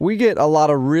we get a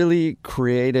lot of really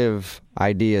creative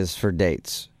ideas for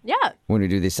dates. Yeah. When we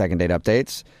do these second date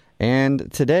updates.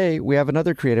 And today we have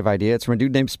another creative idea. It's from a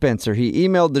dude named Spenser. He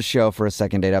emailed the show for a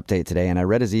second date update today, and I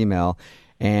read his email,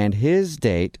 and his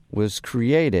date was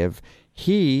creative.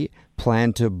 He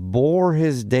planned to bore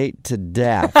his date to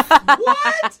death.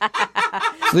 What?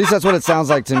 At least that's what it sounds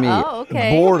like to me. Oh,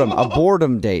 okay. Boredom, a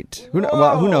boredom date. Who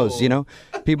knows,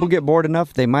 People get bored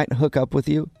enough, they might hook up with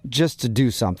you just to do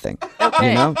something.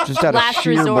 Okay. Just out Last of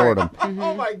sheer resort. boredom. Mm-hmm.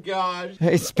 Oh, my gosh.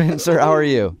 Hey, Spenser, how are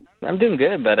you? I'm doing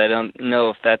good, but I don't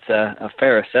know if that's a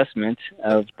fair assessment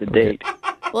of the date.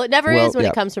 Well, it never Well, is when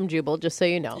yeah. it comes from Jubal, just so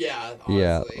you know. Yeah, honestly.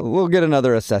 Yeah, we'll get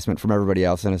another assessment from everybody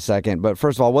else in a second. But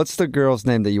first of all, what's the girl's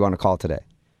name that you want to call today?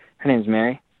 Her name's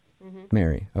Mary.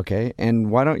 Mary, okay.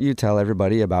 And why don't you tell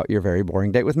everybody about your very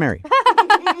boring date with Mary?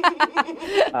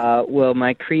 Well,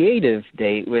 my creative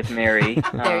date with Mary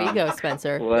There you go,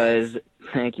 Spenser. was,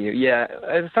 thank you. Yeah,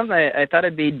 it was something I thought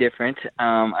it'd be different.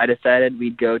 I decided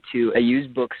we'd go to a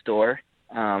used bookstore,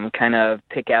 kind of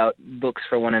pick out books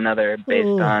for one another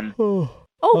based on...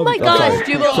 Oh my gosh,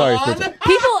 Jubal. Sorry, Spenser.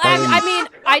 People,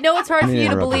 I know it's hard for you to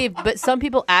interrupt believe, but some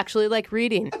people actually like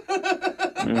reading.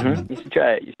 You should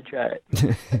try it. You should try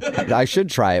it. I should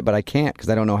try it, but I can't because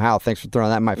I don't know how. Thanks for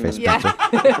throwing that in my face, Spenser.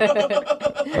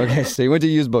 Okay, so you went to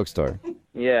a used bookstore.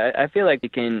 Yeah, I feel like you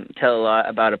can tell a lot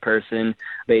about a person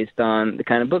based on the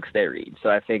kind of books they read. So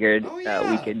I figured we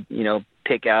could,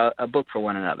 pick out a book for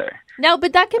one another. No,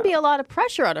 but that can be a lot of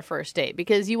pressure on a first date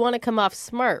because you want to come off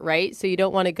smart, right? So you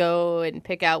don't want to go and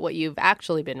pick out what you've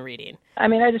actually been reading. I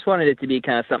mean, I just wanted it to be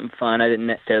kind of something fun. I didn't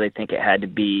necessarily think it had to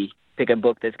be pick a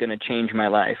book that's going to change my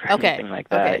life or anything like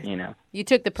that, You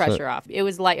took the pressure off. It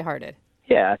was lighthearted.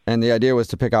 Yeah. And the idea was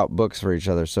to pick out books for each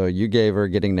other. So you gave her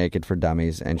Getting Naked for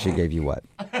Dummies, and she gave you what?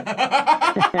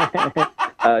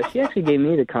 She actually gave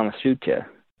me the Kama Sutra.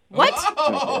 What?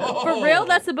 For real?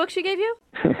 That's the book she gave you?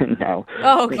 No.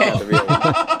 Oh, okay. Not the real one.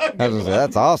 I was gonna say,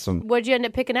 that's awesome. What'd you end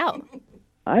up picking out?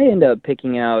 I ended up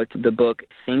picking out the book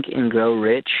Think and Grow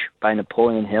Rich by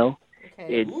Napoleon Hill.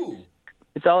 Okay.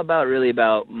 It's all really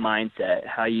about mindset,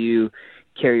 how you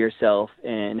carry yourself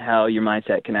and how your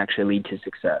mindset can actually lead to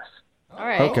success. All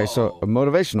right. Okay, so a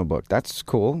motivational book. That's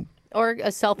cool. Or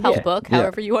a self-help book, Yeah.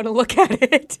 however you want to look at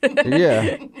it.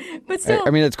 Yeah. But still. I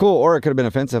mean, it's cool, or it could have been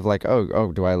offensive, like,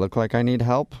 oh, do I look like I need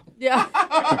help? Yeah.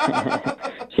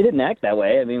 She didn't act that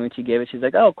way. I mean, when she gave it, she's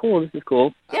like, oh, cool, this is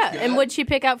cool. Yeah. And what'd she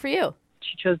pick out for you?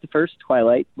 She chose the first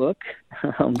Twilight book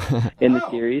in the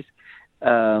series.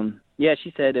 Yeah,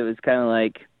 she said it was kind of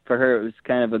like, for her, it was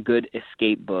kind of a good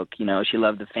escape book. She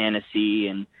loved the fantasy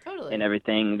and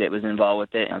everything that was involved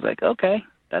with it. And I was like, okay,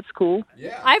 that's cool.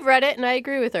 Yeah. I've read it, and I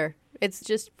agree with her. It's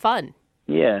just fun.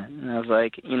 Yeah, and I was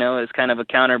like, it's kind of a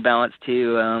counterbalance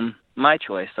to my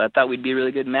choice. So I thought we'd be a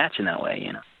really good match in that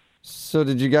way, So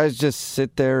did you guys just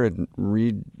sit there and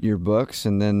read your books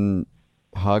and then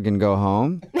hug and go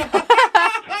home?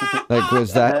 Like,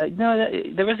 was that... No,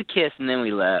 there was a kiss, and then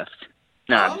we left.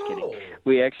 No, I'm just kidding.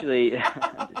 We actually...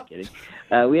 I'm just kidding.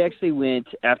 We actually went,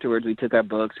 afterwards, we took our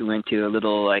books, we went to a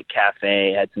little,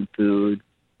 cafe, had some food.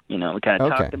 We kind of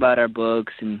talked about our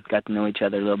books and got to know each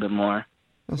other a little bit more.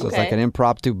 So it's like an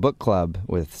impromptu book club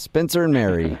with Spenser and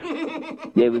Mary.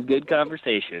 It was good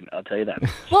conversation, I'll tell you that.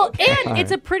 Well, and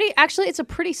it's a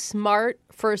pretty smart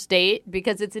first date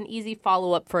because it's an easy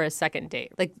follow-up for a second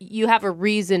date. Like, you have a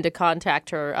reason to contact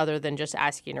her other than just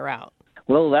asking her out.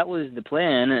 Well, that was the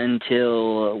plan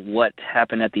until what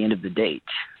happened at the end of the date.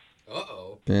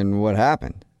 Uh-oh. And what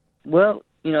happened? Well,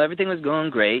 everything was going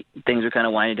great. Things were kind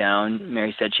of winding down.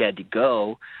 Mary said she had to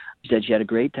go. She said she had a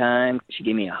great time. She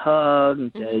gave me a hug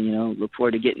and said, look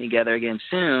forward to getting together again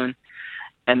soon.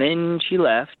 And then she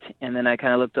left, and then I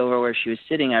kind of looked over where she was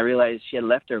sitting. I realized she had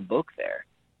left her book there.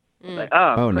 I was like,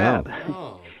 oh crap.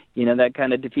 No. Oh. That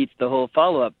kind of defeats the whole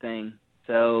follow-up thing.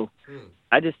 So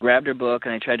I just grabbed her book,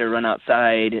 and I tried to run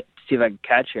outside to see if I could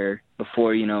catch her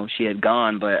before, she had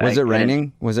gone. But Was it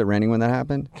raining? Was it raining when that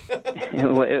happened?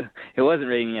 It wasn't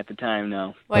raining at the time,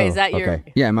 no. Wait, is that your...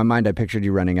 Okay. Yeah, in my mind, I pictured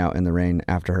you running out in the rain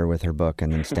after her with her book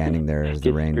and then standing there as the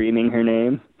Just rain. screaming her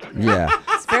name. Yeah.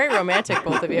 It's very romantic,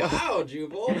 both of you. Wow,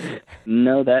 Jubal.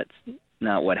 No, that's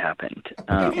not what happened.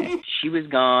 She was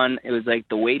gone. It was like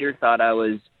the waiter thought I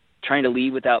was trying to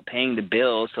leave without paying the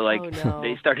bill. So,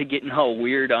 they started getting all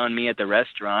weird on me at the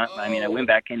restaurant. I mean, I went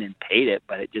back in and paid it,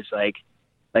 but it just like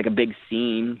a big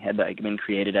scene had been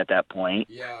created at that point.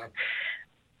 Yeah.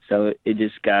 So it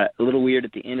just got a little weird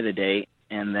at the end of the date.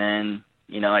 And then,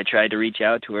 I tried to reach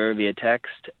out to her via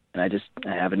text, and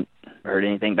I haven't heard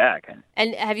anything back.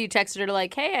 And have you texted her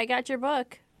like, hey, I got your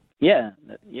book? Yeah.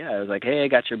 I was like, hey, I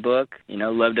got your book.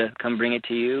 Love to come bring it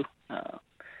to you.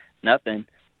 nothing.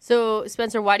 So,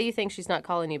 Spencer, why do you think she's not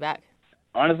calling you back?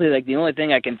 Honestly, like the only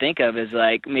thing I can think of is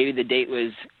like maybe the date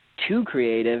was too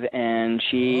creative and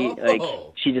she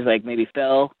just like maybe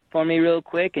fell for me real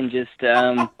quick and just she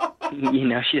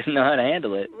doesn't know how to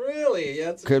handle it. Really?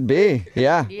 Yeah, Could be.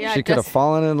 Yeah. Yeah, She could have just-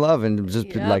 fallen in love and just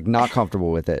been, Yep. like not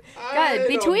comfortable with it. God,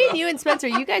 between you and Spencer,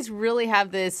 you guys really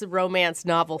have this romance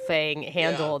novel thing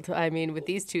handled. I mean, with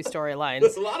these two storylines.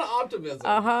 There's a lot of optimism.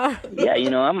 Uh-huh. Yeah,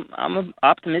 I'm an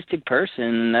optimistic person,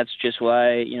 and that's just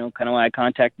why kind of why I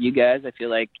contacted you guys. I feel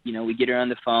like we get her on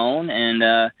the phone, and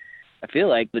I feel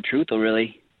like the truth will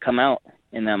really come out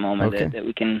in that moment Okay. that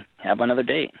we can have another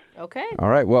date. Okay. All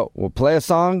right. Well, we'll play a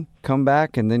song, come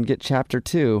back, and then get chapter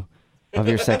 2 of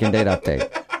your second date update.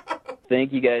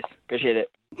 Thank you guys. Appreciate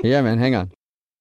it. Yeah, man. Hang on.